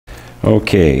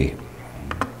Okay.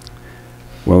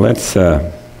 Well, let's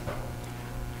go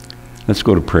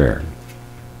to prayer.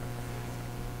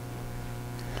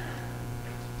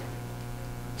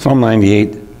 Psalm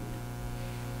 98,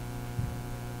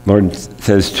 Lord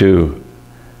says to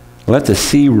let the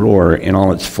sea roar in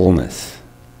all its fullness.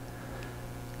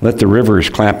 Let the rivers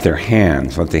clap their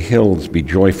hands. Let the hills be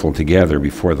joyful together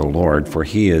before the Lord, for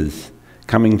he is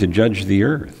coming to judge the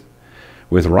earth.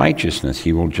 With righteousness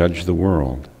he will judge the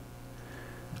world.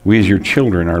 We as your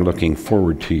children are looking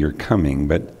forward to your coming,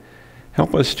 but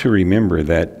help us to remember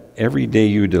that every day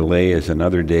you delay is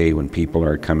another day when people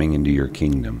are coming into your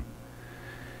kingdom.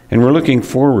 And we're looking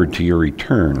forward to your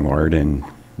return, Lord, and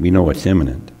we know it's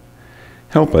imminent.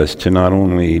 Help us to not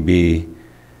only be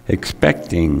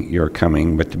expecting your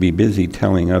coming, but to be busy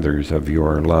telling others of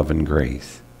your love and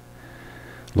grace.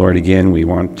 Lord, again, we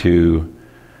want to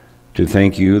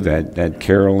thank you that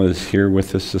Carol is here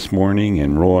with us this morning,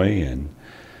 and Roy,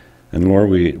 and Lord,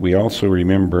 we also want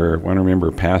to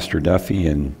remember Pastor Duffy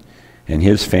and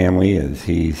his family as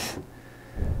he's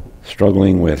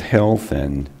struggling with health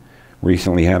and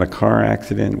recently had a car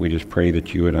accident. We just pray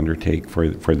that you would undertake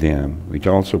for them. We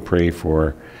also pray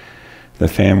for the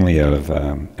family of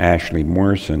Ashley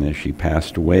Morrison as she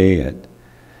passed away at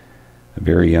a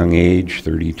very young age,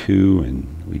 32,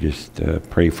 and we just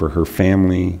pray for her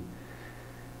family,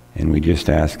 and we just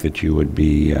ask that you would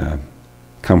be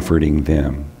comforting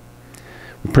them.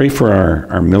 We pray for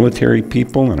our military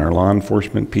people and our law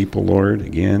enforcement people, Lord,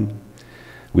 again.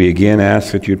 We again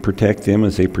ask that you'd protect them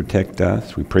as they protect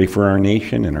us. We pray for our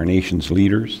nation and our nation's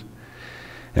leaders.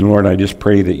 And Lord, I just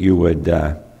pray that you would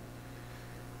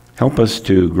help us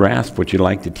to grasp what you'd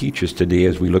like to teach us today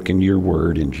as we look into your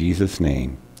word. In Jesus'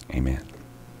 name, amen.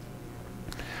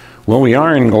 Well, we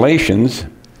are in Galatians,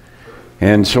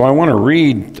 and so I want to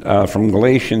read from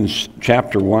Galatians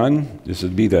chapter 1. This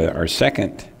would be our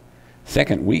second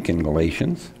week in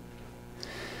Galatians.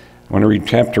 I want to read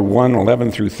chapter 1,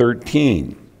 11 through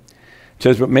 13. It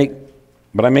says,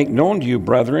 But I make known to you,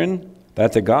 brethren,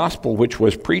 that the gospel which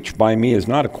was preached by me is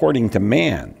not according to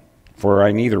man. For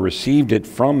I neither received it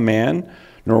from man,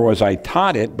 nor was I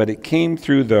taught it, but it came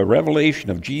through the revelation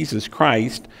of Jesus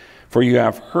Christ. For you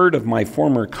have heard of my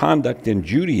former conduct in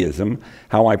Judaism,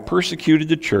 how I persecuted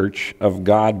the church of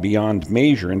God beyond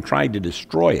measure and tried to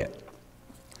destroy it.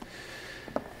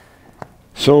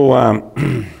 So,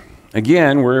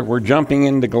 again, we're jumping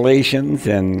into Galatians,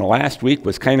 and last week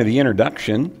was kind of the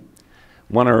introduction.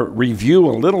 Want to review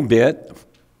a little bit,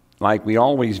 like we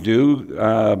always do.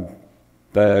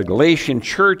 The Galatian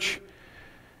church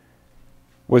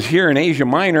was here in Asia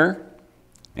Minor,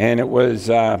 and it was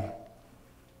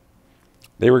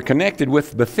they were connected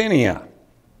with Bithynia.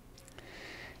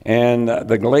 And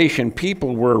the Galatian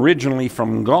people were originally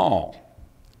from Gaul,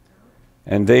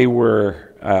 and they were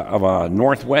of a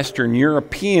northwestern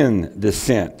European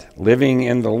descent, living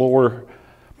in the lower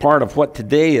part of what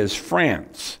today is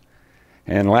France.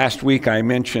 And last week I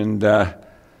mentioned that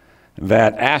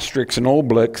Asterix and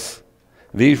Obelix,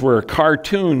 these were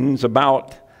cartoons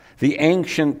about the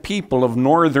ancient people of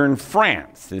northern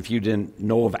France. If you didn't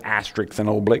know of Asterix and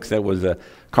Obelix, that was the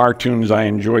cartoons I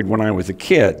enjoyed when I was a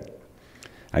kid.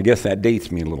 I guess that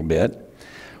dates me a little bit.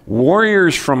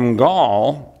 Warriors from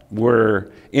Gaul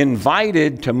were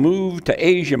invited to move to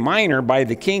Asia Minor by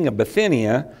the king of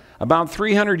Bithynia about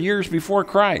 300 years before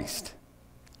Christ.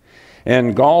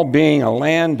 And Gaul, being a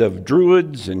land of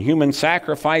druids and human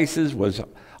sacrifices, was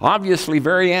obviously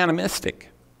very animistic.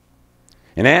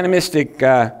 And animistic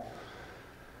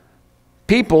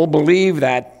people believe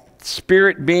that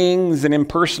spirit beings and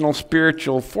impersonal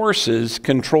spiritual forces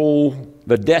control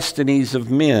the destinies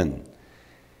of men.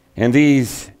 And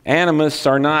these animists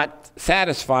are not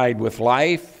satisfied with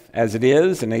life as it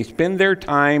is, and they spend their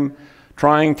time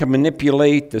trying to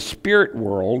manipulate the spirit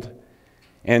world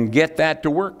and get that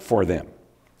to work for them.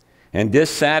 And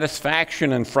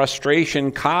dissatisfaction and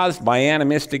frustration caused by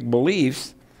animistic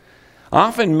beliefs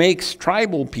often makes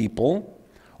tribal people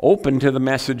open to the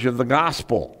message of the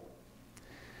gospel.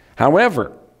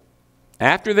 However,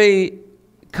 after they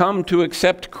come to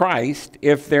accept Christ,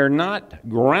 if they're not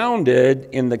grounded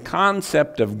in the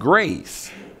concept of grace,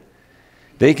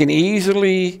 they can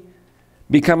easily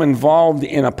become involved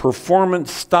in a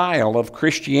performance style of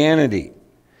Christianity.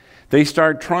 They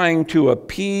start trying to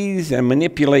appease and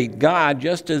manipulate God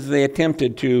just as they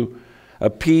attempted to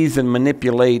appease and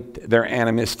manipulate their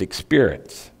animistic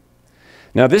spirits.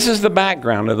 Now, this is the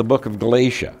background of the book of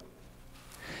Galatians.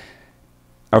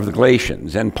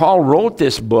 And Paul wrote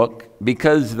this book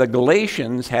because the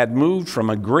Galatians had moved from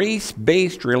a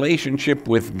grace-based relationship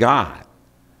with God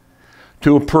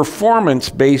to a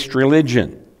performance-based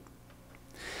religion.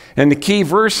 And the key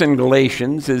verse in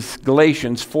Galatians is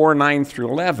Galatians 4:9 through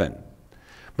 11.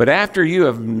 But after you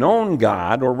have known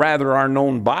God, or rather are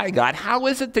known by God, how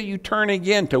is it that you turn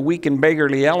again to weak and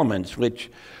beggarly elements,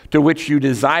 to which you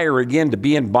desire again to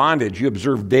be in bondage? You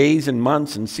observe days and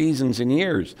months and seasons and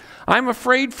years. I'm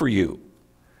afraid for you,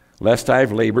 lest I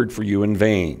have labored for you in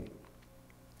vain.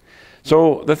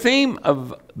 So the theme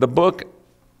of the book,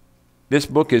 this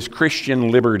book, is Christian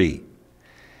liberty.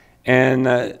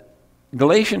 And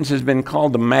Galatians has been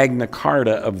called the Magna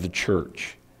Carta of the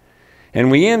church. And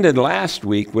we ended last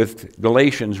week with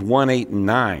Galatians 1:8 and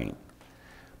 9.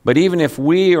 But even if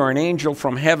we or an angel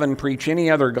from heaven preach any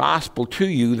other gospel to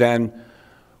you than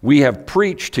we have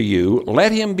preached to you,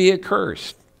 let him be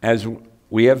accursed. As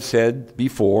we have said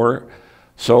before,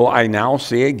 so I now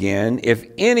say again, if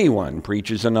anyone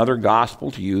preaches another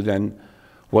gospel to you than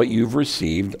what you've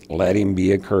received, let him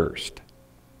be accursed.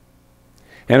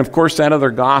 And of course, that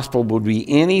other gospel would be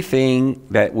anything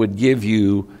that would give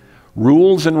you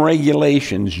rules and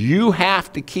regulations you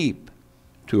have to keep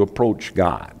to approach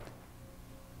God.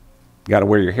 You got to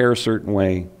wear your hair a certain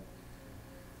way.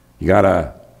 You got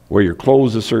to wear your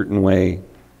clothes a certain way.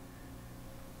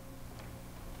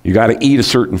 You got to eat a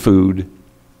certain food.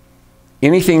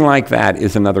 Anything like that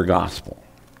is another gospel.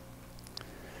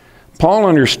 Paul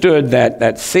understood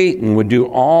that Satan would do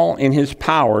all in his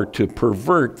power to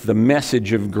pervert the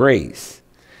message of grace.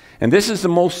 And this is the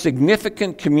most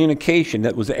significant communication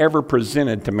that was ever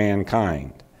presented to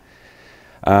mankind.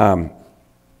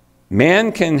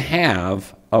 Man can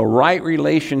have a right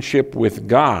relationship with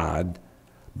God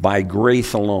by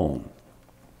grace alone.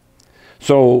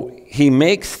 So he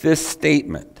makes this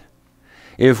statement: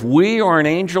 if we or an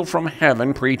angel from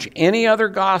heaven preach any other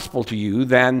gospel to you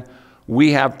than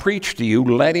we have preached to you,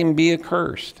 let him be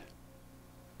accursed.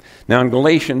 Now in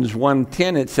Galatians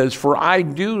 1:10 it says, For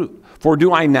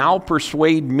do I now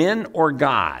persuade men or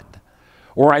God?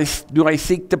 Or do I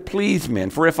seek to please men?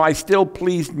 For if I still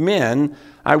pleased men,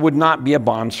 I would not be a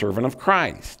bondservant of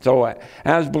Christ. So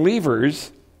as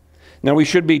believers, now we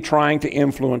should be trying to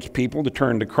influence people to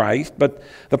turn to Christ. But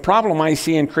the problem I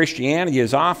see in Christianity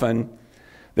is often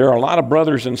there are a lot of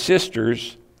brothers and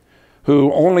sisters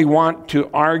who only want to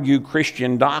argue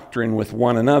Christian doctrine with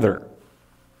one another.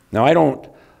 Now I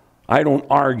don't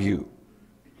argue.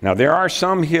 Now, there are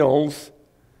some hills,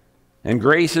 and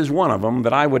grace is one of them,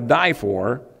 that I would die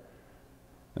for,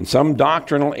 and some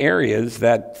doctrinal areas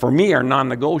that, for me, are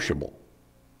non-negotiable.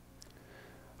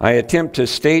 I attempt to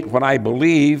state what I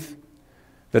believe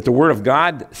that the Word of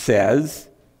God says,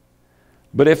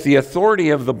 but if the authority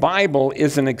of the Bible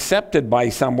isn't accepted by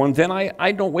someone, then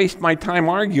I don't waste my time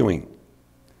arguing.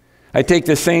 I take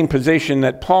the same position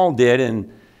that Paul did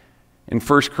in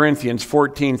 1 Corinthians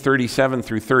 14:37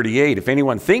 through 38, if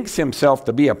anyone thinks himself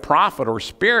to be a prophet or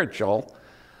spiritual,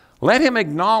 let him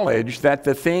acknowledge that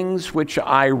the things which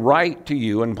I write to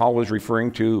you, and Paul was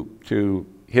referring to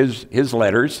his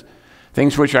letters,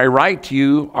 things which I write to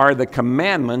you are the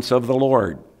commandments of the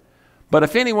Lord. But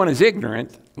if anyone is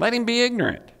ignorant, let him be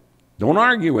ignorant. Don't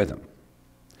argue with him.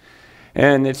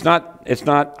 And it's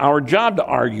not our job to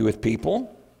argue with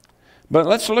people, but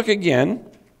let's look again.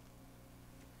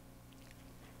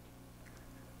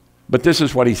 But this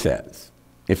is what he says.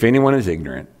 If anyone is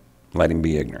ignorant, let him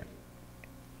be ignorant.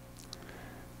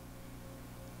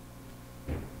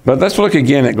 But let's look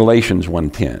again at Galatians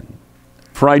 1:10.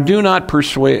 For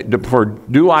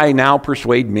do I now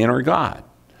persuade men or God?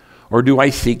 Or do I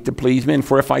seek to please men?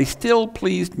 For if I still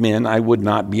pleased men, I would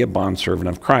not be a bondservant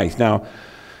of Christ. Now,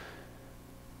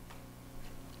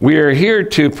 we are here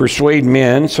to persuade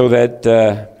men so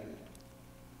that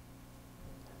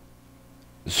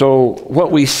so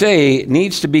what we say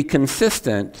needs to be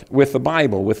consistent with the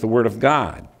Bible, with the Word of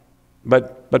God.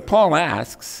 But Paul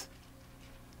asks,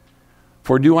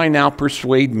 for do I now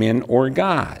persuade men or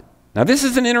God? Now this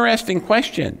is an interesting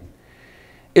question.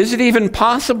 Is it even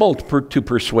possible to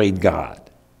persuade God?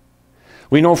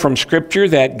 We know from Scripture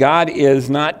that God is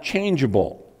not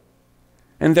changeable,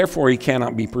 and therefore he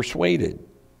cannot be persuaded.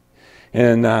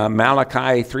 In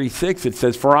Malachi 3:6 it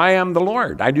says, for I am the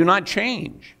Lord, I do not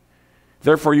change.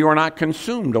 Therefore you are not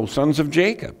consumed, O sons of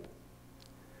Jacob.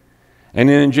 And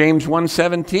then in James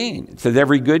 1:17, it says,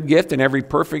 every good gift and every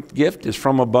perfect gift is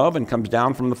from above and comes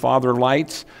down from the Father of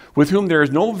lights, with whom there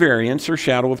is no variance or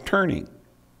shadow of turning.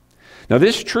 Now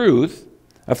this truth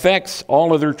affects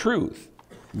all other truth.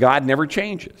 God never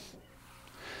changes.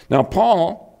 Now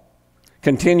Paul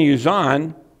continues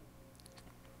on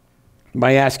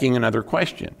by asking another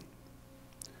question.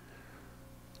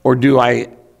 Or do I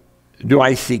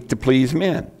seek to please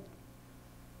men?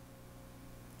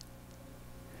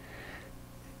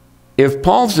 If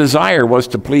Paul's desire was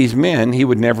to please men, he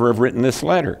would never have written this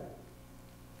letter.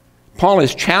 Paul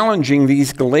is challenging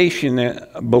these Galatian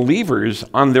believers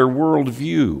on their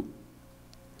worldview.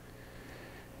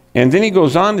 And then he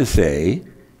goes on to say,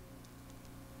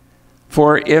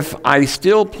 for if I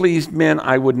still pleased men,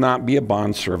 I would not be a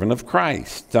bondservant of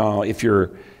Christ. Now, if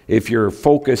your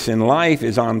focus in life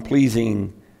is on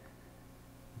pleasing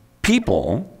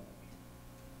people,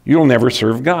 you'll never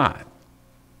serve God.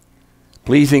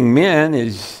 Pleasing men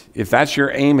is, if that's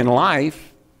your aim in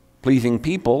life, pleasing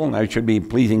people, and I should be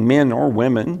pleasing men or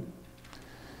women,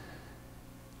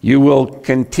 you will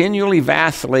continually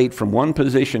vacillate from one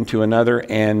position to another,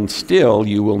 and still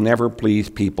you will never please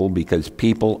people because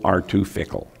people are too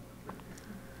fickle.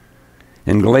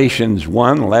 In Galatians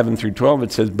 1:11 through 12,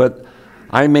 it says, but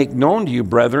I make known to you,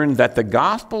 brethren, that the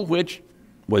gospel which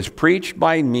was preached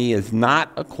by me is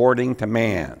not according to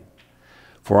man.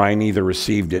 For I neither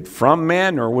received it from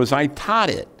man nor was I taught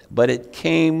it, but it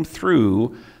came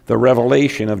through the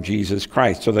revelation of Jesus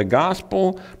Christ. So the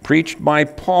gospel preached by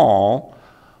Paul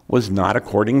was not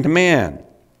according to man.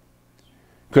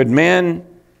 Could man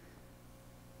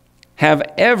have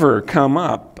ever come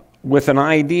up with an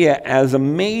idea as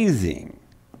amazing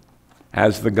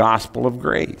as the gospel of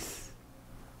grace?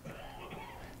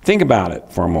 Think about it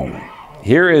for a moment.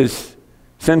 Here is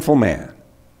sinful man,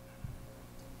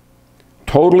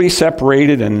 totally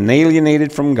separated and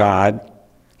alienated from God.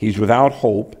 He's without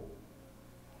hope.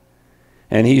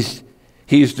 And he's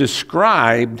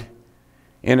described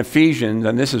in Ephesians,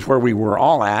 and this is where we were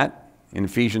all at, in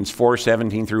Ephesians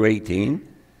 4:17 through 18.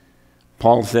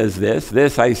 Paul says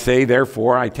this I say,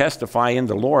 therefore, I testify in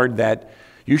the Lord that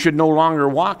you should no longer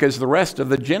walk as the rest of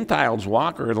the Gentiles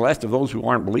walk, or the rest of those who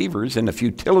aren't believers, in the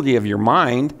futility of your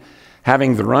mind,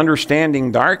 having their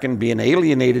understanding darkened, being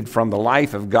alienated from the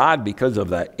life of God because of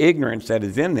the ignorance that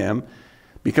is in them,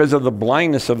 because of the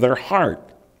blindness of their heart.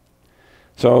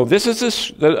 So this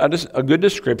is a good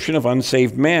description of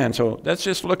unsaved man. So let's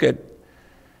just look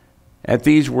at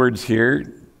these words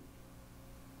here,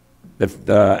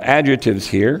 the adjectives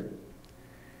here.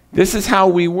 This is how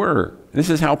we were. This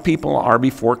is how people are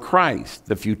before Christ.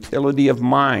 The futility of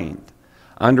mind,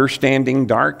 understanding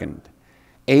darkened,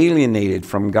 alienated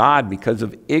from God because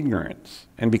of ignorance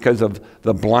and because of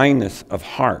the blindness of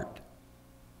heart.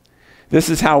 This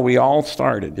is how we all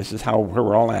started. This is how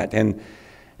we're all at. And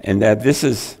that this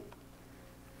is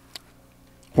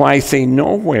why I say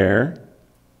nowhere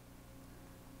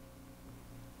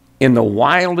in the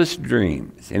wildest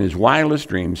dreams, in his wildest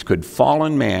dreams, could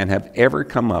fallen man have ever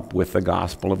come up with the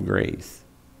gospel of grace.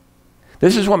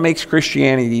 This is what makes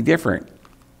Christianity different.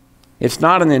 It's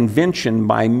not an invention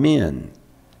by men.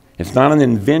 It's not an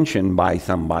invention by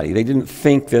somebody. They didn't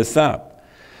think this up.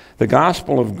 The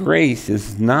gospel of grace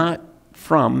is not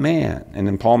from man. And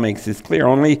then Paul makes this clear.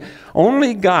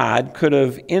 Only God could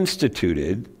have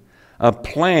instituted a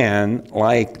plan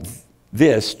like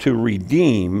this to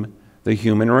redeem the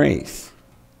human race.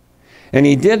 And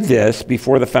he did this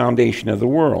before the foundation of the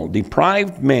world.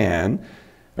 Depraved man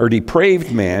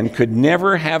could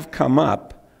never have come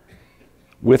up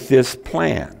with this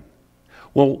plan.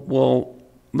 Well,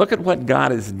 look at what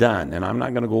God has done. And I'm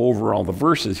not going to go over all the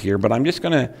verses here, but we're just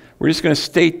going to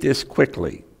state this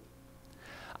quickly.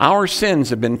 Our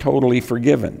sins have been totally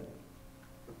forgiven.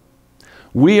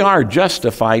 We are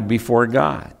justified before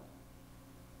God.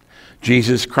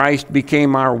 Jesus Christ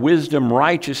became our wisdom,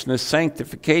 righteousness,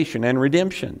 sanctification, and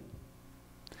redemption.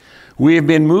 We have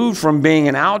been moved from being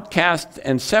an outcast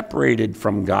and separated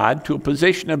from God to a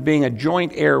position of being a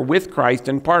joint heir with Christ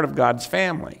and part of God's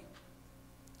family.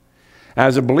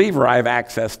 As a believer, I have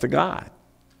access to God.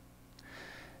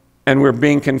 And we're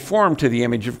being conformed to the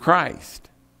image of Christ.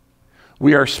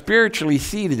 We are spiritually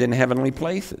seated in heavenly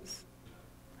places.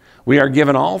 We are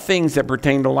given all things that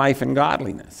pertain to life and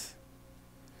godliness.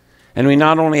 And we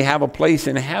not only have a place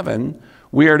in heaven,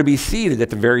 we are to be seated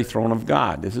at the very throne of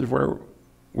God. This is where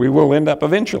we will end up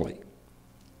eventually.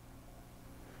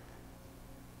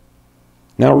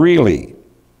 Now really,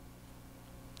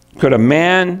 could a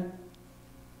man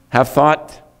have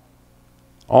thought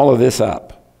all of this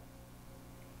up?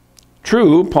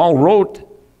 True, Paul wrote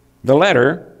the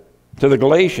letter to the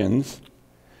Galatians,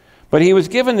 but he was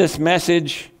given this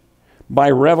message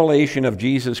by revelation of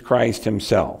Jesus Christ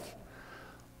himself.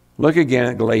 Look again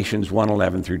at Galatians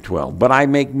 1:11 through 12. But I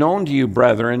make known to you,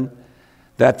 brethren,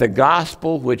 that the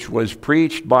gospel which was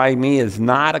preached by me is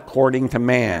not according to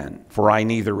man, for I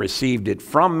neither received it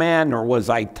from man nor was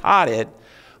I taught it,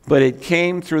 but it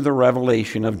came through the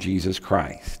revelation of Jesus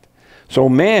Christ. So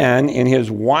man, in his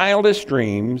wildest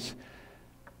dreams,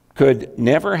 could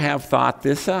never have thought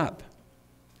this up.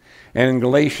 And in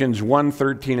Galatians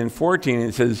 1:13 and 14,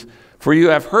 it says, for you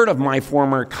have heard of my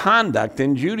former conduct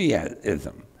in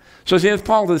Judaism. So as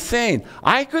Paul is saying,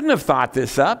 I couldn't have thought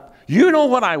this up. You know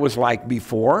what I was like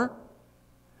before.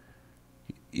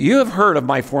 You have heard of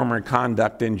my former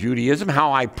conduct in Judaism,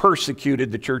 how I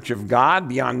persecuted the church of God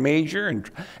beyond measure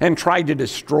and tried to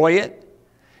destroy it.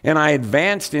 And I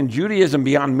advanced in Judaism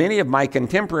beyond many of my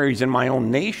contemporaries in my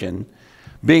own nation,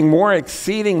 being more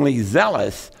exceedingly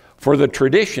zealous for the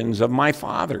traditions of my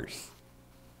fathers.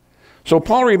 So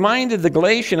Paul reminded the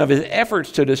Galatians of his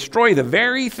efforts to destroy the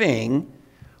very thing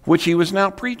which he was now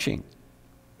preaching.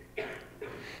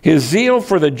 His zeal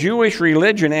for the Jewish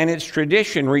religion and its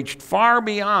tradition reached far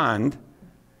beyond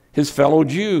his fellow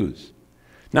Jews.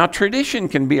 Now, tradition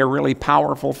can be a really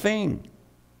powerful thing.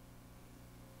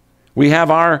 We have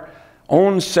our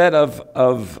own set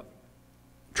of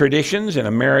traditions in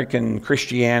American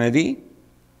Christianity.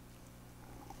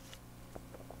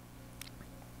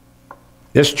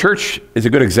 This church is a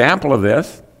good example of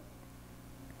this.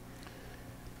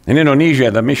 In Indonesia,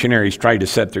 the missionaries tried to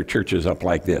set their churches up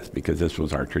like this because this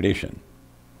was our tradition.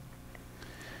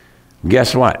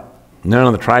 Guess what? None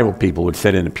of the tribal people would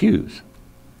sit in the pews.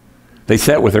 They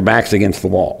sat with their backs against the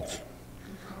walls.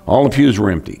 All the pews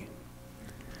were empty.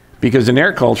 Because in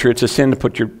their culture, it's a sin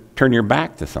to turn your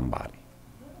back to somebody.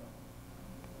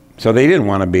 So they didn't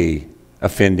want to be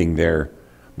offending their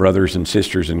brothers and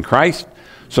sisters in Christ,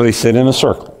 so they sit in a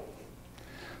circle.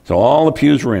 So all the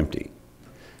pews were empty.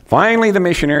 Finally, the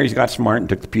missionaries got smart and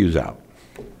took the pews out.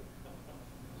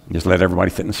 Just let everybody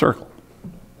sit in a circle.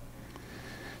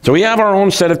 So we have our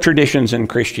own set of traditions in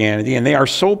Christianity, and they are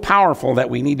so powerful that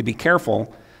we need to be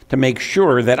careful to make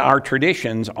sure that our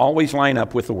traditions always line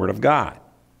up with the Word of God.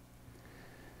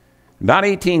 About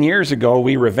 18 years ago,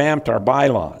 we revamped our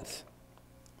bylaws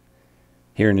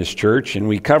here in this church, and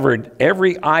we covered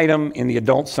every item in the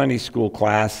adult Sunday school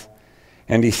class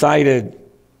and decided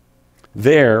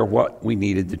there what we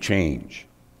needed to change.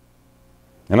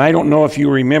 And I don't know if you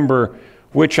remember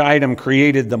which item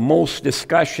created the most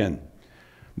discussion,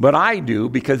 but I do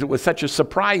because it was such a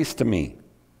surprise to me.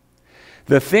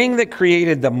 The thing that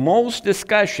created the most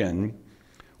discussion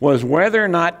was whether or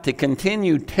not to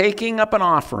continue taking up an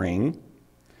offering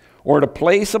or to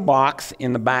place a box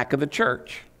in the back of the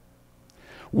church.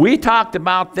 We talked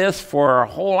about this for a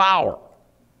whole hour.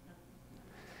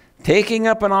 Taking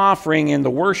up an offering in the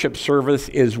worship service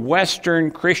is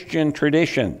Western Christian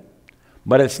tradition,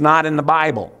 but it's not in the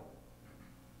Bible.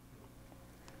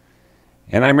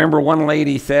 And I remember one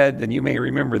lady said, and you may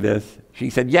remember this, she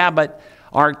said, yeah, but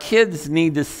our kids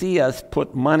need to see us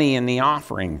put money in the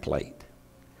offering plate.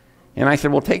 And I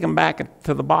said, well, take them back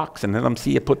to the box and let them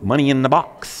see you put money in the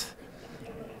box.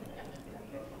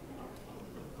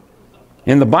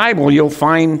 In the Bible, you'll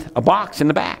find a box in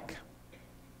the back.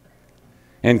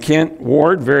 And Kent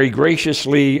Ward very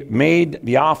graciously made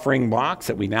the offering box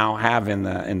that we now have in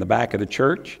the back of the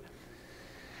church.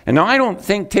 And now I don't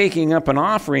think taking up an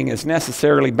offering is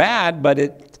necessarily bad, but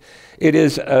it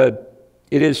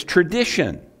is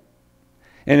tradition.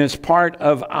 And it's part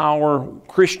of our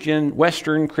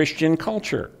Western Christian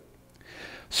culture.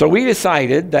 So we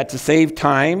decided that to save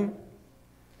time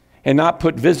and not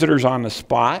put visitors on the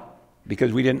spot,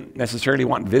 because we didn't necessarily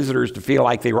want visitors to feel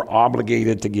like they were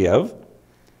obligated to give,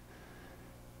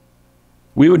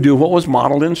 we would do what was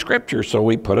modeled in Scripture. So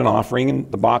we put an offering in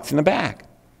the box in the back.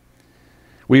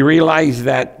 We realized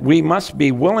that we must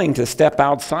be willing to step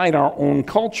outside our own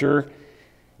culture,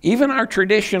 even our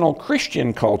traditional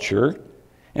Christian culture,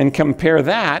 and compare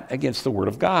that against the Word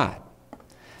of God.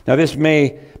 Now this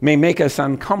may make us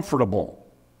uncomfortable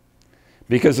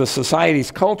because the society's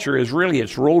culture is really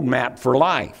its roadmap for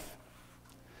life.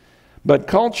 But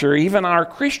culture, even our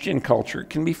Christian culture,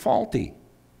 can be faulty.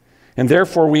 And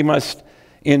therefore we must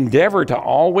endeavor to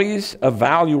always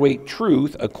evaluate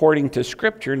truth according to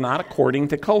Scripture, not according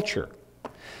to culture.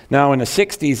 Now, in the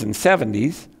 60s and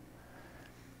 70s,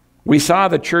 we saw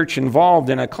the church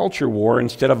involved in a culture war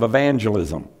instead of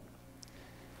evangelism.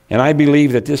 And I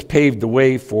believe that this paved the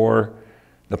way for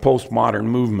the postmodern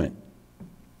movement.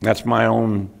 That's my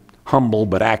own humble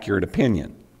but accurate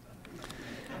opinion.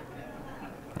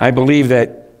 I believe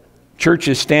that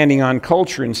churches standing on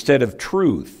culture instead of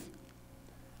truth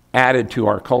added to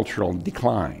our cultural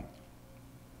decline.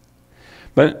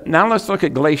 But now let's look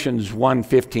at Galatians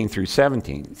 1:15 through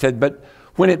 17. It said, but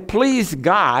when it pleased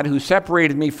God, who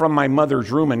separated me from my mother's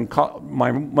womb and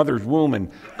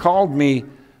called me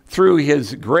through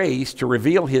his grace to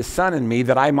reveal his Son in me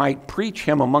that I might preach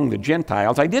him among the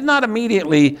Gentiles, I did not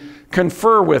immediately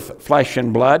confer with flesh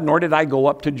and blood, nor did I go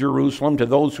up to Jerusalem to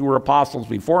those who were apostles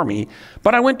before me,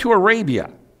 but I went to Arabia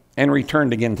and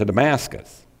returned again to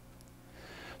Damascus.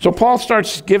 So Paul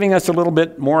starts giving us a little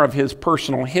bit more of his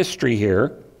personal history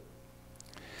here.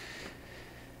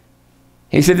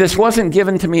 He said, this wasn't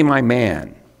given to me by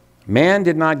man. Man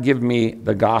did not give me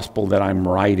the gospel that I'm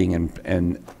writing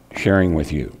and sharing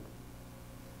with you.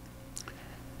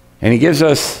 And he gives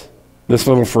us this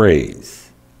little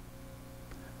phrase.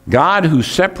 God who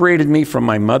separated me from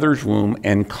my mother's womb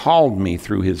and called me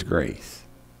through his grace.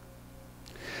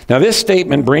 Now this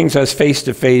statement brings us face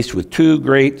to face with two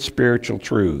great spiritual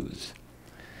truths.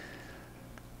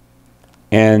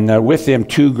 And with them,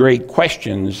 two great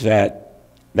questions that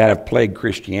have plagued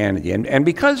Christianity. And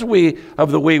because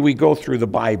of the way we go through the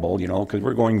Bible, because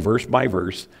we're going verse by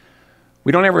verse,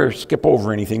 we don't ever skip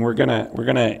over anything. We're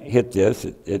gonna hit this.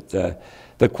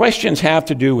 The questions have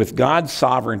to do with God's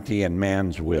sovereignty and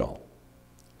man's will.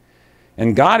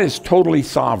 And God is totally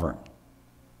sovereign.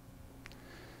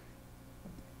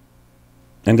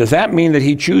 And does that mean that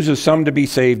he chooses some to be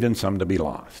saved and some to be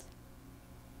lost?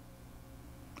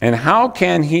 And how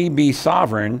can he be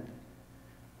sovereign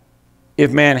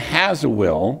if man has a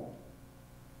will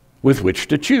with which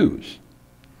to choose?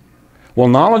 Well,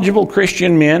 knowledgeable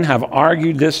Christian men have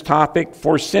argued this topic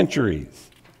for centuries.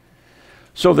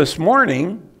 So this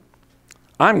morning,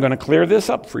 I'm going to clear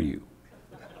this up for you.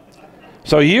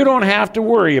 So you don't have to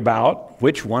worry about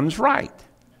which one's right.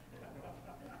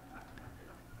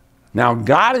 Now,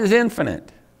 God is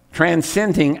infinite,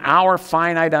 transcending our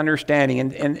finite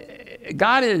understanding. And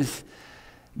God is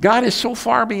so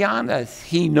far beyond us.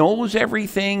 He knows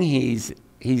everything. He's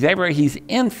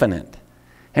infinite.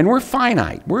 And we're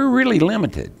finite. We're really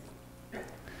limited.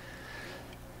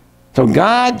 So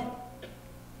God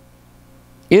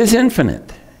is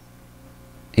infinite.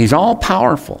 He's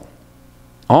all-powerful,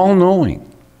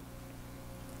 all-knowing.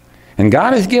 And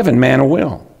God has given man a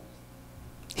will.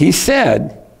 He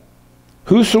said,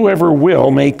 whosoever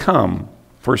will may come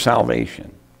for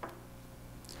salvation.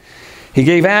 He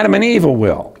gave Adam and Eve a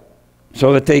will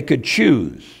so that they could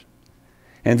choose.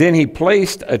 And then he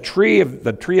placed the tree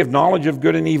of knowledge of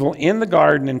good and evil in the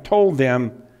garden and told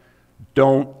them,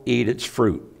 don't eat its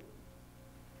fruit.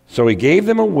 So he gave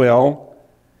them a will,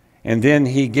 and then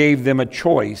he gave them a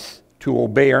choice to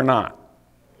obey or not.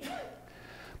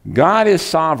 God is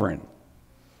sovereign,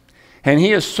 and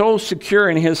he is so secure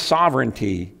in his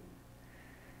sovereignty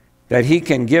that he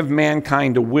can give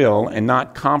mankind a will and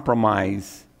not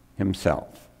compromise himself.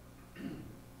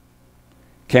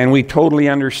 Can we totally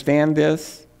understand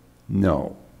this?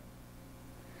 No.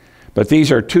 But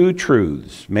these are two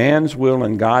truths, man's will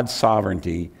and God's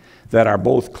sovereignty, that are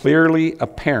both clearly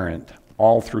apparent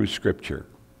all through Scripture.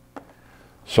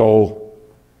 So,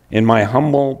 in my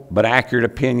humble but accurate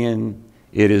opinion,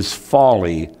 it is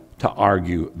folly to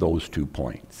argue those 2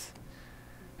 points.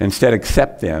 Instead,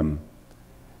 accept them,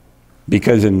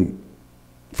 because in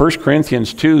 1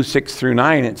 Corinthians 2, 6 through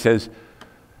 9, it says,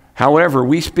 however,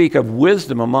 we speak of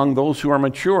wisdom among those who are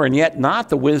mature, and yet not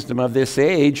the wisdom of this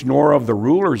age, nor of the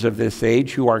rulers of this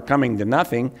age who are coming to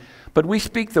nothing, but we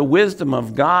speak the wisdom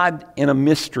of God in a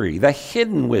mystery, the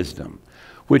hidden wisdom,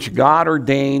 which God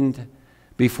ordained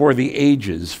before the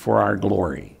ages for our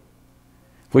glory,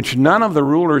 which none of the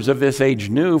rulers of this age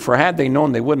knew, for had they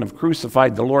known, they wouldn't have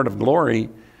crucified the Lord of glory.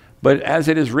 But as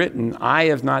it is written, eye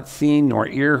have not seen, nor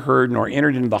ear heard, nor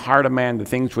entered into the heart of man the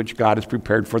things which God has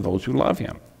prepared for those who love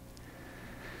him.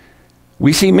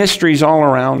 We see mysteries all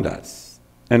around us.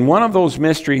 And one of those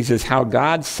mysteries is how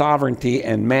God's sovereignty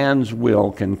and man's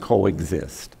will can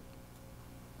coexist.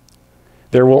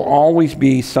 There will always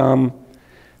be some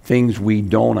things we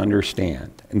don't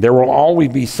understand. And there will always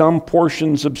be some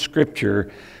portions of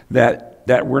Scripture that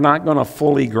we're not going to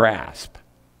fully grasp.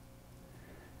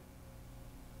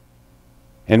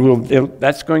 And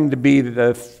that's going to be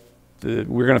we're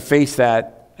going to face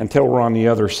that until we're on the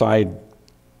other side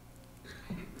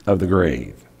of the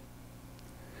grave.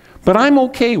 But I'm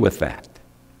okay with that.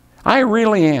 I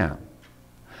really am.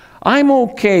 I'm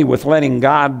okay with letting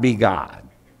God be God.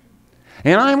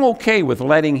 And I'm okay with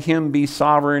letting him be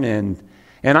sovereign,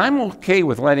 and I'm okay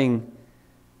with letting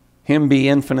him be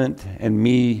infinite and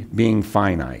me being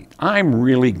finite. I'm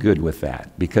really good with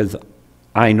that because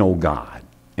I know God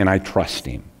and I trust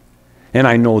him. And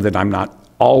I know that I'm not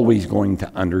always going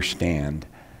to understand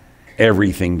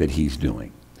everything that he's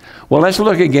doing. Well, let's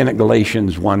look again at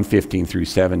Galatians 1:15 through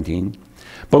 17.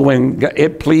 But when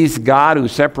it pleased God who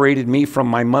separated me from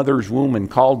my mother's womb and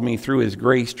called me through his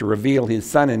grace to reveal his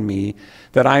Son in me,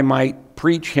 that I might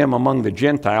preach him among the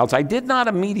Gentiles, I did not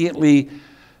immediately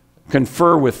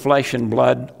confer with flesh and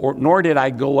blood, nor did I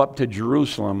go up to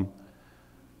Jerusalem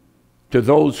to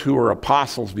those who were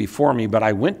apostles before me, but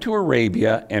I went to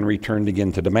Arabia and returned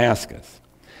again to Damascus.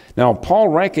 Now, Paul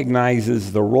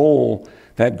recognizes the role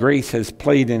that grace has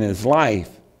played in his life.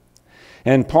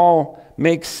 And Paul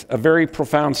makes a very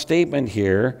profound statement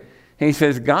here. He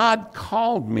says, God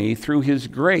called me through his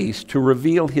grace to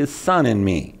reveal his Son in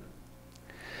me.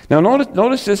 Now,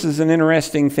 notice this is an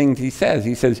interesting thing he says.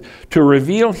 He says, to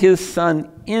reveal his Son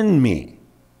in me,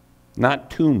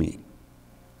 not to me.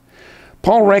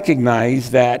 Paul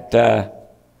recognized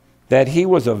that he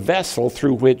was a vessel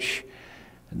through which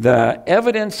the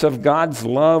evidence of God's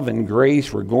love and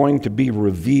grace were going to be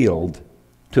revealed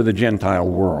to the Gentile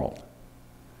world.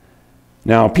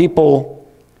 Now,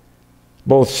 people,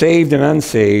 both saved and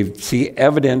unsaved, see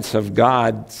evidence of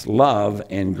God's love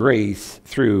and grace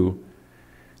through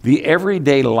the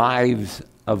everyday lives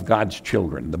of God's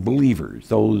children, the believers,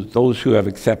 those who have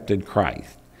accepted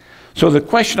Christ. So the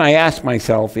question I ask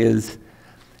myself is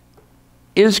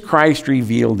Christ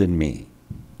revealed in me?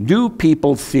 Do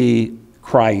people see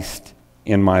Christ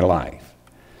in my life?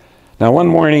 Now, one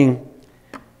morning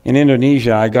in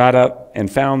Indonesia, I got up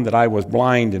and found that I was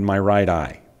blind in my right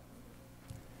eye.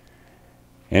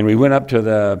 And we went up to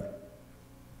the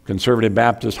Conservative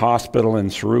Baptist Hospital in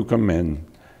Sarukum, and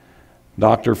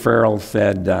Dr. Farrell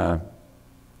said,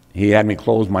 he had me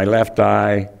close my left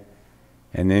eye,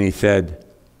 and then he said,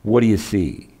 what do you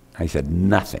see? I said,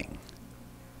 nothing.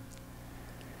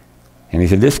 And he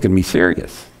said, this can be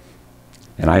serious.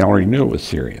 And I already knew it was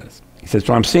serious. He said,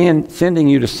 so I'm sending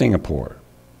you to Singapore.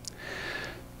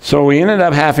 So we ended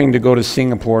up having to go to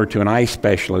Singapore to an eye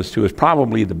specialist who was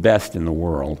probably the best in the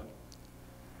world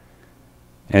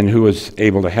and who was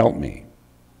able to help me.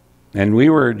 And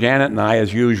Janet and I,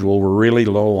 as usual, were really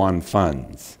low on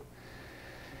funds.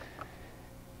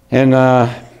 And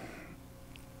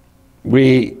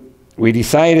we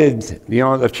decided,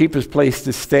 the cheapest place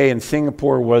to stay in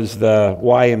Singapore was the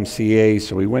YMCA,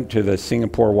 so we went to the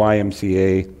Singapore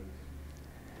YMCA.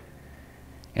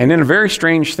 And then a very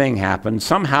strange thing happened.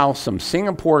 Somehow some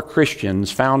Singapore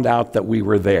Christians found out that we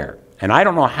were there. And I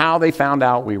don't know how they found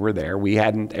out we were there. We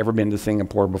hadn't ever been to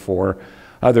Singapore before,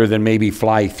 other than maybe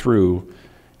fly through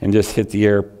and just hit the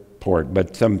airport.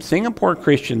 But some Singapore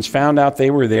Christians found out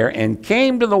they were there and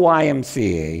came to the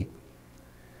YMCA,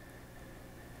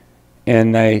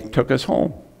 and they took us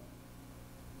home.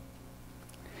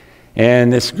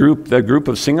 And the group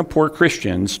of Singapore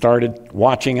Christians started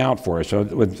watching out for us.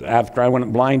 So after I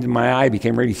went blind in my eye,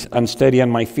 became really unsteady on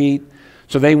my feet.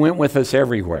 So they went with us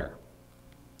everywhere.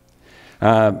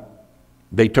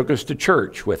 They took us to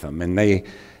church with them, and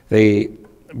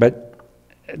but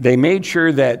they made sure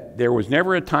that there was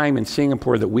never a time in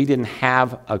Singapore that we didn't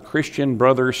have a Christian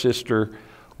brother or sister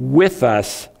with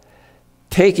us,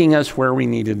 taking us where we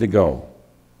needed to go.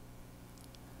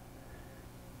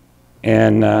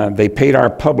 And they paid our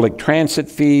public transit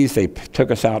fees. They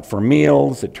took us out for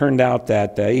meals. It turned out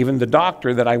that even the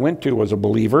doctor that I went to was a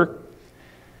believer.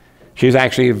 She was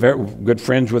actually very good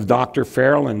friends with Dr.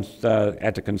 Farrell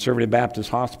at the Conservative Baptist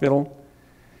Hospital.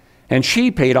 And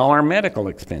she paid all our medical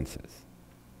expenses.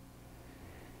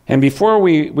 And before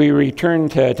we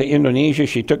returned to Indonesia,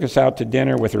 she took us out to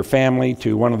dinner with her family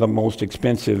to one of the most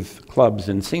expensive clubs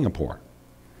in Singapore.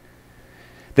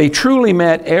 They truly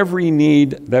met every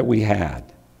need that we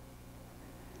had.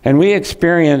 And we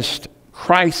experienced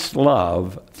Christ's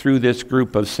love through this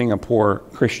group of Singapore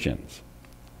Christians.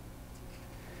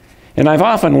 And I've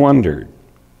often wondered,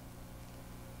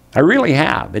 I really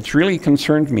have, it's really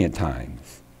concerned me at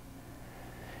times,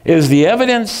 is the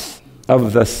evidence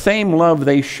of the same love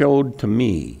they showed to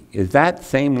me, is that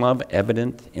same love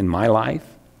evident in my life?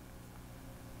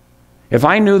 If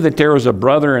I knew that there was a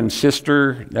brother and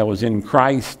sister that was in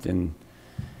Christ and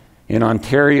in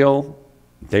Ontario,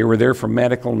 they were there for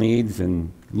medical needs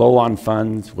and low on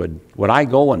funds, would I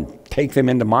go and take them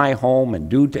into my home and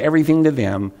do everything to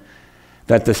them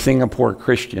that the Singapore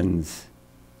Christians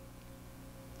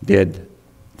did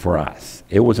for us?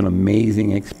 It was an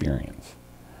amazing experience.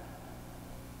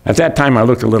 At that time, I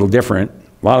looked a little different.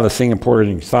 A lot of the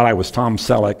Singaporeans thought I was Tom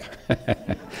Selleck.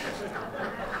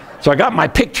 So I got my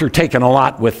picture taken a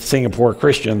lot with Singapore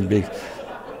Christians.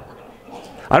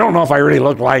 I don't know if I really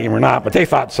looked like him or not, but they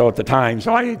thought so at the time,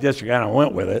 so I just kind of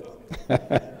went with it.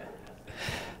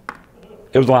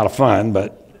 It was a lot of fun,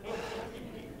 but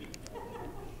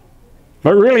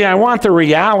really I want the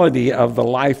reality of the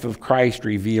life of Christ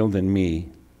revealed in me,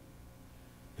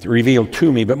 revealed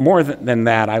to me. But more than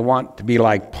that, I want to be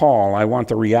like Paul. I want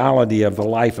the reality of the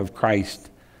life of Christ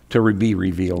to be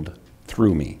revealed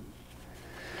through me.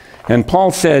 And Paul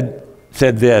said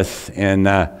this in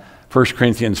 1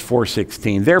 Corinthians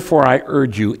 4:16, "Therefore I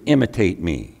urge you, imitate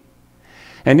me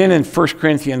And then in 1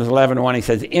 Corinthians 11:1, he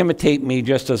says, imitate me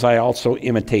just as I also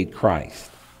imitate Christ.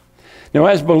 Now,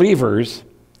 as believers,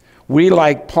 we,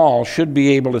 like Paul, should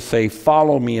be able to say,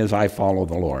 follow me as I follow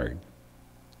the Lord.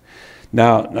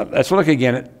 Now let's look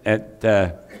again at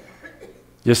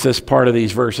just this part of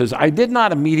these verses. I did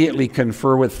not immediately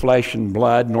confer with flesh and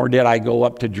blood, nor did I go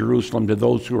up to Jerusalem to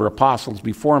those who were apostles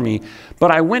before me,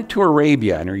 but I went to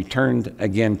Arabia and returned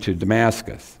again to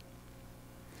Damascus.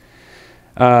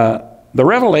 The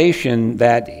revelation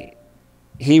that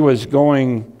he was to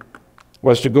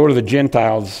go to the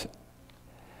Gentiles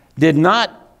did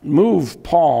not move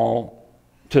Paul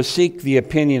to seek the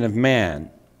opinion of man.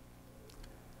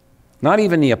 Not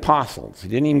even the apostles. He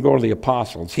didn't even go to the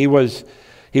apostles. He was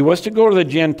to go to the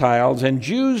Gentiles, and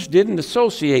Jews didn't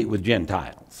associate with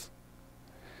Gentiles.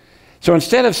 So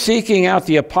instead of seeking out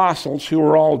the apostles, who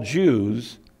were all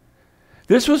Jews,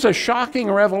 this was a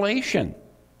shocking revelation.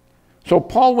 So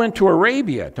Paul went to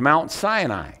Arabia, to Mount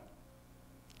Sinai.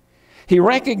 He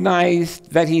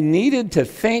recognized that he needed to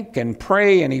think and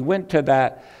pray, and he went to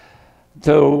that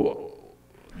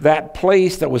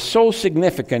place that was so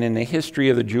significant in the history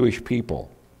of the Jewish people.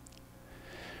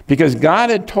 Because God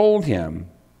had told him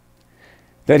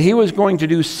that he was going to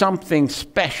do something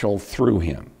special through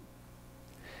him.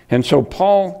 And so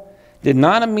Paul did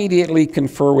not immediately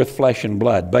confer with flesh and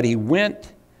blood, but he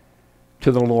went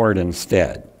to the Lord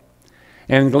instead.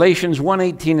 And in Galatians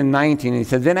 1:18 and 19, he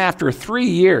said, then after 3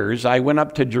 years I went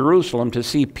up to Jerusalem to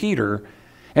see Peter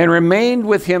and remained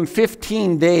with him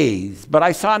 15 days. But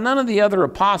I saw none of the other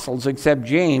apostles except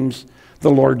James,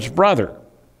 the Lord's brother.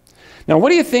 Now, what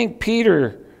do you think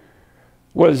Paul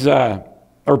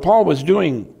was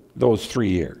doing those 3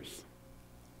 years?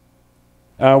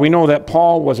 We know that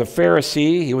Paul was a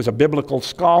Pharisee. He was a biblical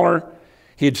scholar.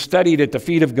 He had studied at the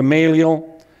feet of Gamaliel,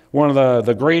 one of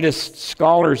the greatest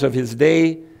scholars of his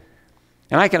day.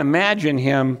 And I can imagine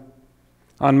him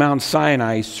on Mount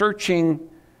Sinai searching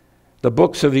the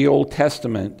books of the Old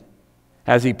Testament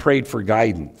as he prayed for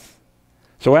guidance.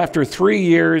 So after 3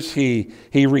 years, he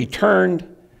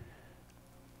returned,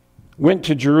 went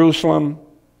to Jerusalem,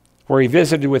 where he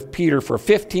visited with Peter for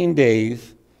 15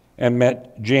 days and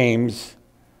met James,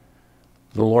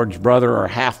 the Lord's brother or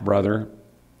half-brother.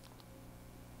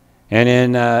 And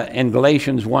in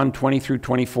Galatians 1:20 through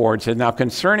 24, it says, now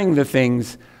concerning the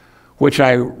things which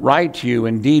I write to you,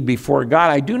 indeed before God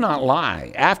I do not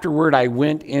lie. Afterward I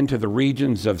went into the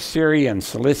regions of Syria and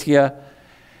Cilicia,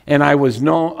 and I was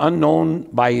unknown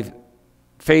by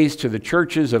face to the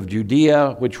churches of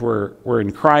Judea, which were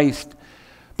in Christ.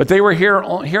 But they were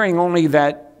hearing only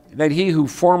that he who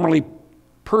formerly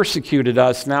persecuted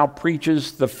us now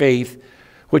preaches the faith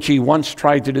which he once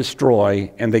tried to destroy,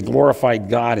 and they glorified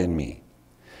God in me.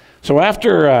 So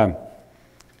after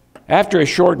a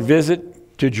short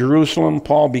visit to Jerusalem,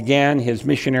 Paul began his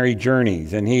missionary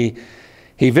journeys, and he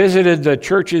visited the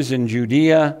churches in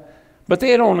Judea, but they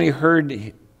had only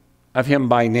heard of him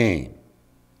by name.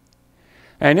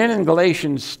 And then in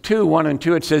Galatians 2:1 and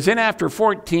 2, it says, then after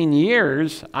 14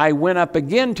 years, I went up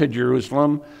again to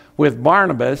Jerusalem with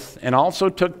Barnabas, and also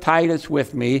took Titus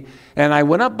with me, and I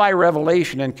went up by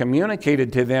revelation and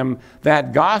communicated to them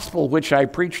that gospel which I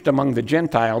preached among the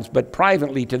Gentiles, but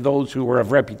privately to those who were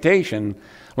of reputation,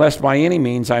 lest by any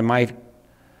means I might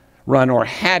run or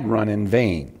had run in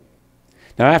vain.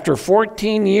 Now after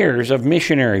 14 years of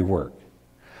missionary work,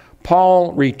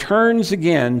 Paul returns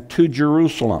again to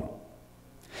Jerusalem.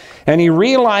 And he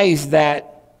realized that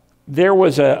there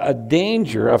was a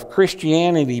danger of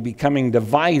Christianity becoming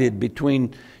divided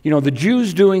between, the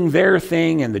Jews doing their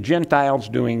thing and the Gentiles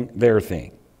doing their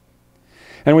thing.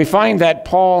 And we find that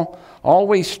Paul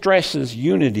always stresses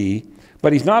unity,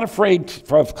 but he's not afraid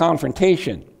of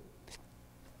confrontation.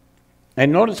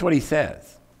 And notice what he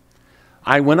says.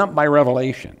 I went up by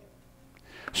revelation.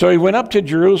 So he went up to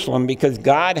Jerusalem because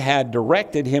God had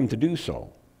directed him to do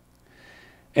so.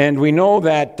 And we know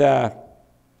that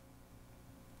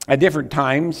at different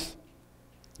times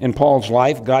in Paul's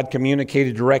life, God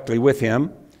communicated directly with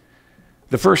him.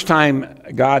 The first time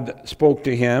God spoke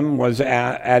to him was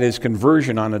at his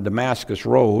conversion on the Damascus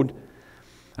road.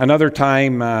 Another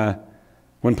time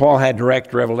when Paul had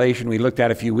direct revelation, we looked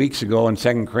at a few weeks ago in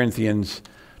 2 Corinthians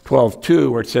 12:2,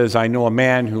 where it says, I know a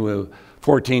man who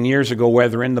 14 years ago,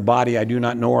 whether in the body I do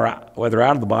not know, or whether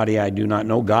out of the body I do not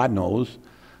know, God knows.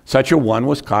 Such a one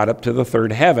was caught up to the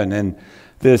third heaven. And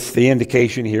the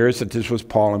indication here is that this was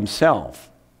Paul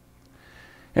himself.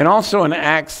 And also in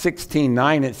Acts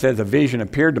 16:9, it says, a vision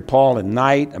appeared to Paul at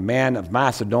night. A man of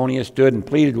Macedonia stood and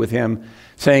pleaded with him,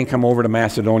 saying, come over to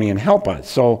Macedonia and help us.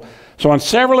 So on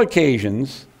several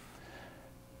occasions,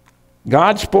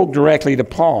 God spoke directly to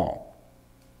Paul.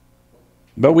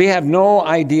 But we have no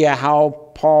idea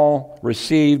how Paul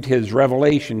received his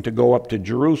revelation to go up to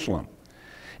Jerusalem.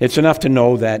 It's enough to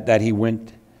know that he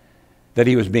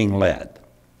was being led.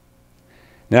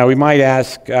 Now we might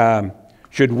ask,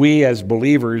 should we as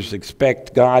believers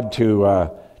expect God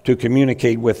to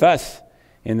communicate with us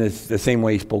in the same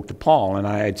way he spoke to Paul? And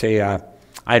I'd say,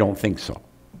 I don't think so.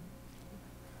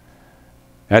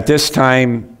 At this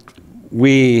time,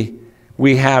 we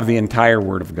have the entire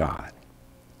Word of God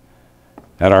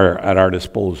at our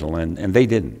disposal, and they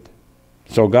didn't.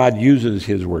 So God uses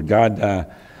His Word.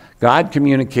 God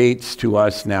communicates to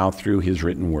us now through His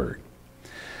written Word.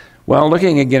 Well,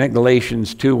 looking again at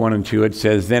Galatians 2:1-2, it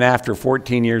says, "Then after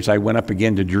 14 years I went up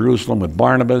again to Jerusalem with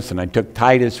Barnabas, and I took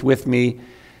Titus with me.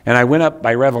 And I went up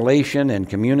by revelation and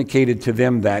communicated to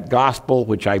them that gospel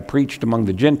which I preached among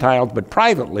the Gentiles, but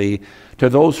privately to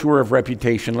those who were of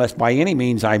reputation, lest by any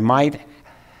means I might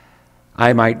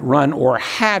run or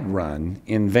had run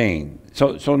in vain."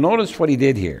 So notice what he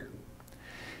did here.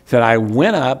 He said, I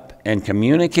went up and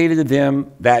communicated to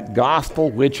them that gospel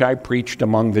which I preached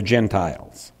among the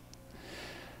Gentiles.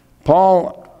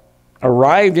 Paul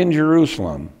arrived in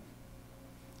Jerusalem,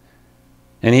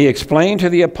 and he explained to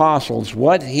the apostles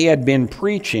what he had been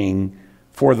preaching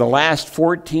for the last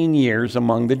 14 years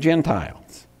among the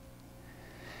Gentiles.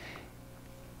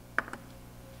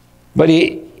 But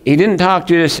he didn't talk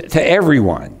to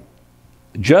everyone,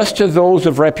 just to those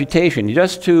of reputation,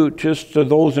 just to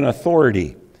those in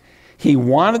authority. He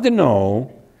wanted to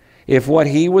know if what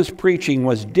he was preaching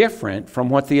was different from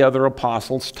what the other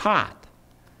apostles taught.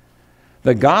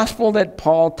 The gospel that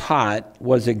Paul taught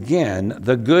was, again,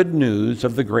 the good news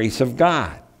of the grace of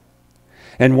God.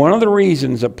 And one of the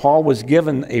reasons that Paul was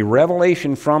given a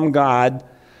revelation from God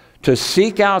to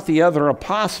seek out the other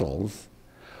apostles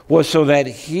was so that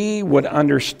he would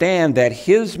understand that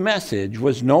his message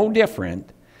was no different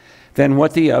than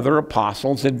what the other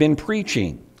apostles had been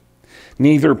preaching.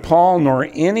 Neither Paul nor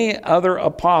any other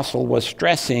apostle was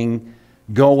stressing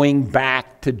going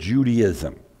back to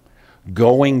Judaism,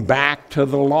 going back to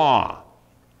the law.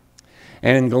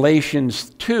 And in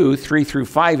Galatians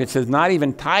 2:3-5, it says, "Not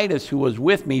even Titus, who was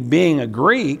with me, being a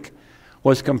Greek,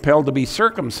 was compelled to be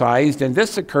circumcised, and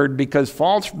this occurred because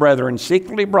false brethren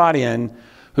secretly brought in,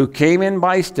 who came in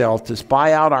by stealth to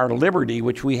spy out our liberty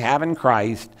which we have in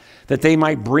Christ, that they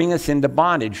might bring us into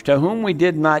bondage, to whom we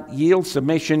did not yield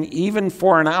submission even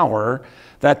for an hour,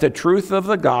 that the truth of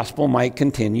the gospel might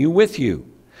continue with you."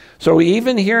 So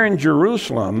even here in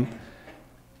Jerusalem,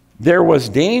 there was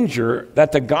danger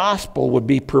that the gospel would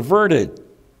be perverted. It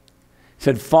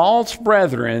said, false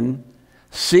brethren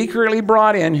secretly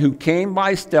brought in, who came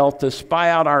by stealth to spy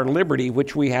out our liberty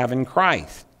which we have in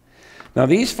Christ. Now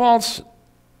these false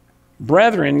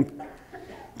brethren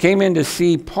came in to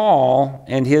see Paul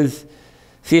and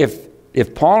see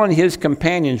if Paul and his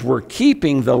companions were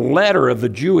keeping the letter of the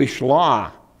Jewish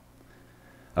law,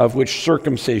 of which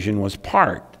circumcision was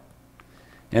part.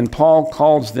 And Paul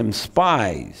calls them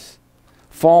spies,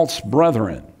 false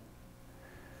brethren.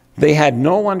 They had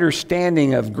no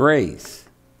understanding of grace.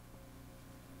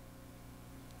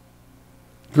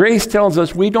 Grace tells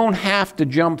us we don't have to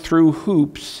jump through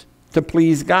hoops to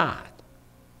please God.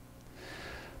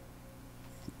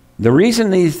 The reason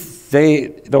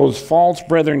those false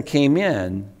brethren came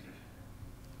in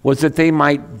was that they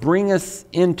might bring us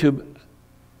into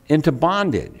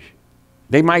bondage.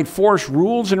 They might force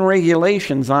rules and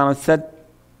regulations on us that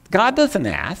God doesn't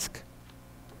ask.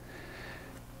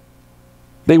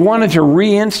 They wanted to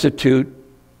reinstitute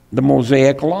the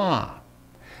Mosaic law.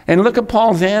 And look at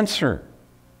Paul's answer.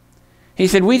 He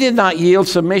said, "We did not yield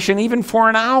submission even for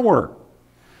an hour,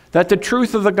 that the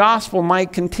truth of the gospel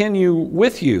might continue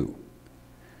with you."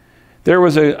 There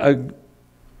was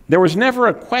never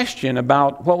a question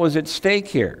about what was at stake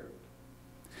here.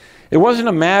 It wasn't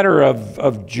a matter of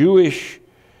a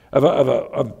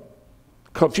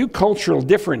few cultural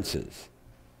differences,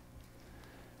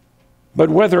 but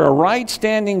whether a right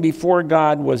standing before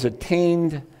God was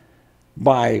attained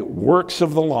by works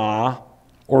of the law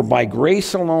or by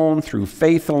grace alone, through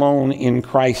faith alone, in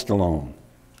Christ alone.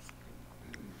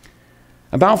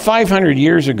 About 500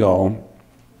 years ago,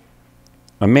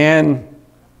 a man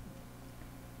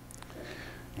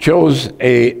chose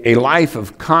a life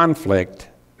of conflict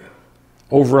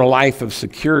over a life of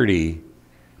security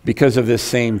because of this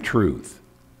same truth.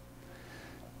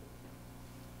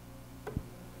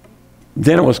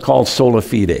 Then it was called sola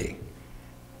fide.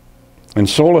 And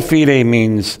sola fide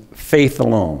means faith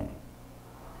alone.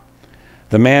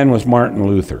 The man was Martin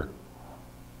Luther.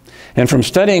 And from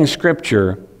studying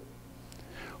Scripture,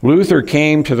 Luther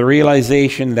came to the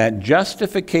realization that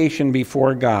justification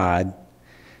before God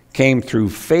came through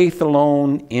faith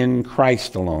alone in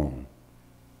Christ alone.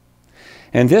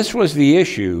 And this was the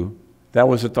issue that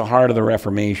was at the heart of the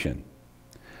Reformation.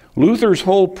 Luther's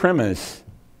whole premise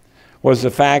was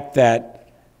the fact that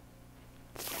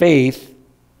faith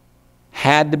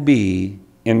had to be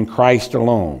in Christ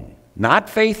alone. Not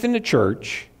faith in the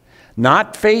church,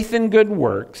 not faith in good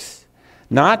works,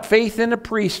 not faith in a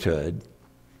priesthood,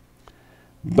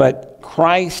 but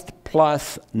Christ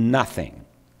plus nothing.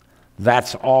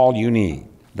 That's all you need.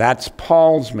 That's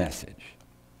Paul's message.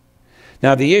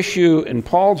 Now, the issue in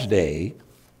Paul's day,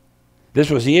 this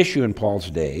was the issue in Paul's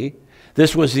day,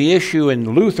 this was the issue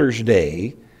in Luther's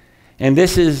day, and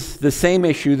this is the same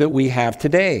issue that we have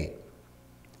today.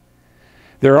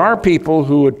 There are people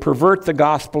who would pervert the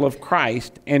gospel of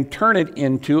Christ and turn it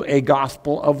into a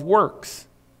gospel of works.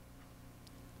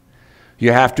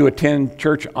 You have to attend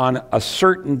church on a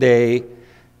certain day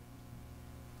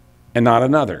and not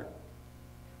another.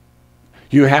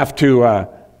 You have to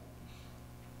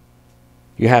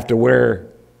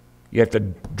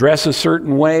dress a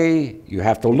certain way. You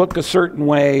have to look a certain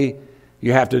way.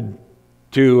 You have to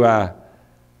do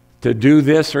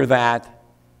this or that,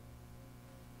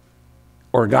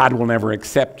 or God will never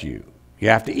accept you. You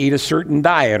have to eat a certain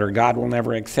diet, or God will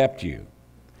never accept you.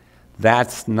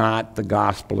 That's not the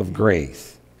gospel of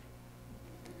grace.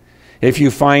 If you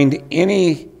want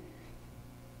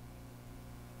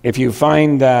to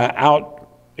find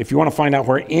out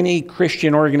where any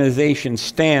Christian organization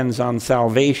stands on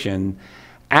salvation,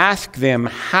 ask them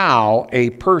how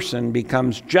a person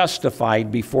becomes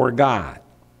justified before God.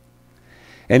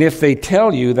 And if they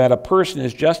tell you that a person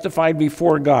is justified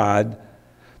before God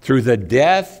through the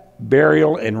death,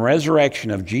 burial, and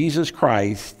resurrection of Jesus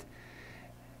Christ,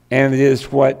 and it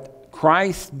is what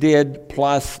Christ did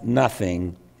plus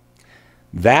nothing,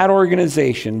 that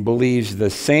organization believes the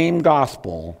same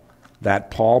gospel that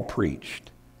Paul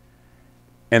preached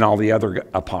and all the other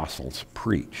apostles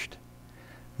preached.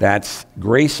 That's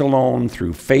grace alone,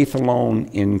 through faith alone,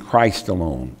 in Christ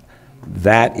alone.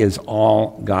 That is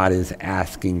all God is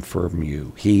asking from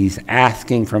you. He's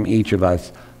asking from each of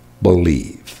us,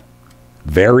 believe.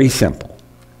 Very simple.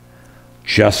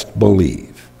 Just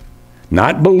believe.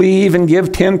 Not believe and give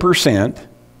 10%.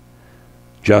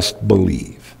 Just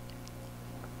believe.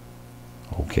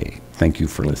 Okay, thank you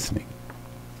for listening.